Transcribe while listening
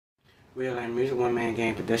Real Life Music, One Man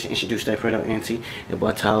Game Production, introduced that product NT, the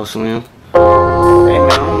boy Tall Slim. Hey man,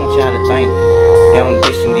 I don't want y'all to think that I'm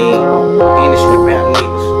dissing these industry rap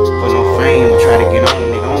niggas for no fame or try to get on,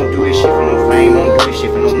 nigga. I don't do this shit for no fame, I don't do this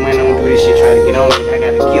shit for no money, I don't do this shit try to get on, nigga.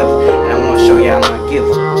 I got a gift, and I want to show y'all my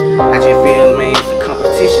gift. I just feel, man, it's a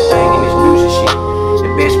competition thing in this music shit.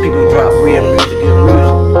 The best people drop real music, good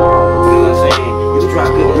music. You know what I'm saying? You can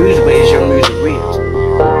drop good music, but is your music real?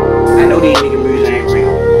 I know these niggas' music ain't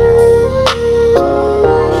real.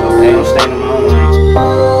 I'm staying in my own lane.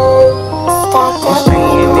 I'm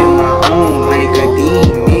staying in my own lane, cause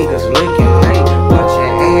these niggas looking like bunch of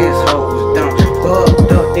assholes done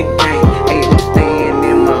fucked up the game. Hey, I'm staying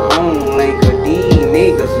in my own lane, cause these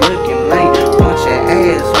niggas looking like bunch of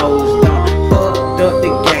assholes done fucked up the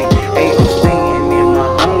game. Hey, I'm staying in my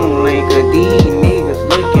own lane, cause these niggas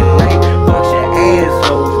looking like bunch of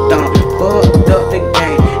assholes done fucked up the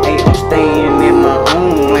game. Hey, I'm staying in my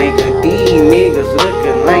own lane, cause these niggas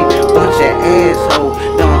looking like bunch of assholes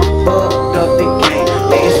done fucked up the game.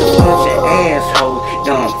 Man, it's a bunch of assholes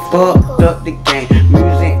done fucked up the game.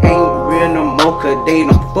 Music ain't real no more, cause they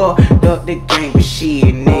done fucked up the game. But shit,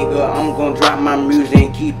 nigga, I'm gon' drop my music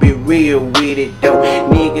and keep it real with it though.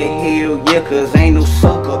 Nigga, hell yeah, cause ain't no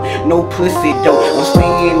sucker, no pussy though. I'm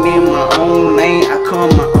staying in my own lane, I come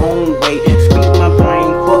my own way. Speak my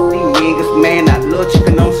brain, fuck these niggas, man, I love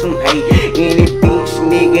chicken on some hate. Any bitch,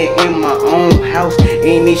 nigga, in my own house,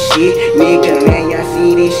 in this shit, nigga, man, y'all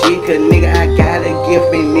see this shit, cause nigga, I got a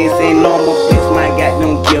gift, and this ain't normal flex, my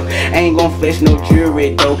goddamn gift. I ain't gon' flex no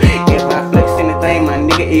jewelry though. If I flex anything, my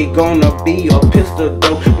nigga, it gonna be a pistol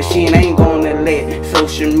though. But shit, ain't gonna let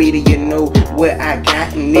social media know what I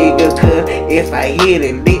got, nigga, cause if I hit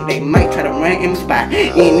it lit, they might try to run in the spot.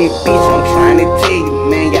 Any bitch, I'm trying to tell you,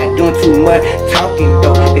 man, y'all doing too much talking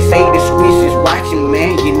though. They say the streets is watching,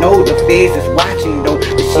 man, you know the feds is watching though.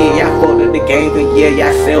 But shit, y'all fucked up the game, cause yeah,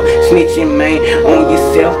 y'all self snitching, man, on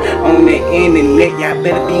yourself, on the internet. Y'all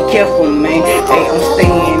better be careful, man. Hey, I'm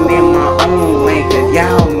staying in my own lane, cause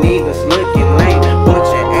y'all niggas looking like bunch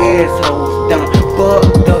of assholes done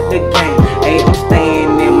fucked up the game. Hey, I'm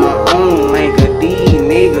staying in my own lane, cause these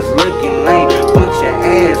niggas looking like bunch of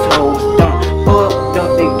assholes done fucked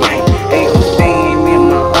up the game. Hey, I'm staying in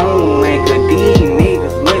my own lane, cause these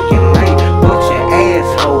niggas looking like bunch of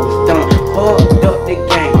assholes done fucked up the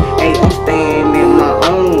game. Hey, I'm staying in my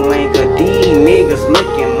own lane, cause these niggas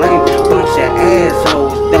looking like bunch of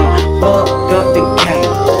assholes done fucked up the game.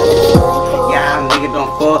 Y'all niggas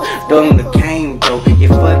done fucked up the game though. You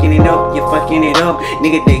fucking it up, you fucking it up.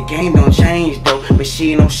 Nigga, the game don't change though. But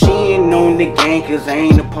shit, no, she ain't on the game, cause I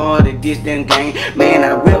ain't a part of this damn game. Man,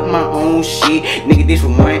 I rip my own shit. Nigga, this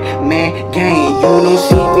one man game. You don't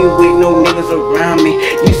see me with no niggas around me.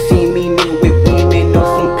 You see me, nigga, with women or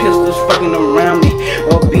some pistols fucking around me.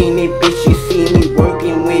 Or being it, bitch, you see me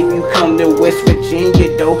working when you come to West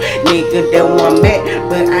Virginia though. Nigga, that one met,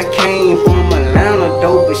 but I came from Atlanta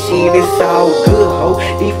though. But shit, it's all good,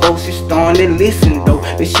 ho. These folks is starting to listen though.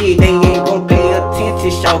 But shit, they ain't gon' pay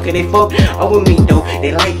attention, y'all, cause they fuck up with me though.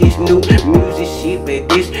 They like this new music shit, but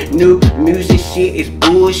this new music shit is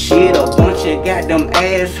bullshit. A bunch of goddamn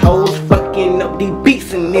assholes fucking up these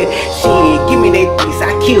beats and this shit. Give me that piece,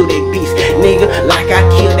 I kill that beast, nigga, like I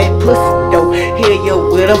kill that pussy though. Here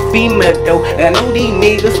you with a female though. I know these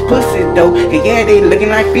niggas pussy though, cause yeah, they looking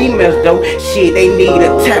like females though. Shit, they need a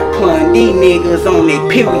tap pun. These niggas on their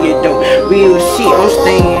period though. Real shit, I'm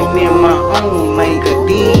staying in my own lane, cause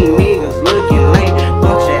these niggas looking like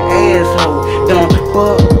bunch of assholes done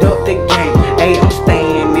fucked up the game. Hey, I'm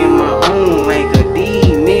staying in my own lane, cause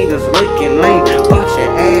these niggas looking like bunch of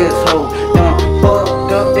assholes done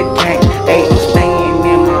fucked up the game. Hey, I'm staying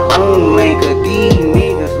in my own lane, cause these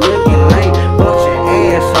niggas looking like bunch of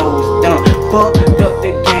assholes done fucked up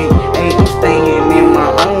the game. Hey, I'm staying in my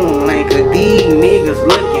own lane, cause these niggas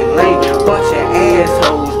looking like bunch of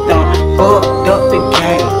assholes done fucked up the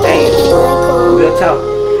game. Hey, real talk.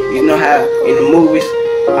 You know how in the movies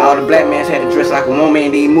all the black men had to dress like a woman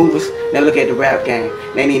in these movies? Now look at the rap game.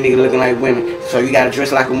 They need niggas looking like women. So you gotta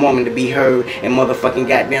dress like a woman to be heard and motherfucking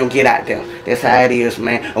goddamn get out there. That's how it is,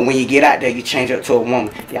 man. And when you get out there, you change up to a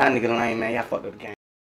woman. Y'all niggas lame, man. Y'all fucked up the game.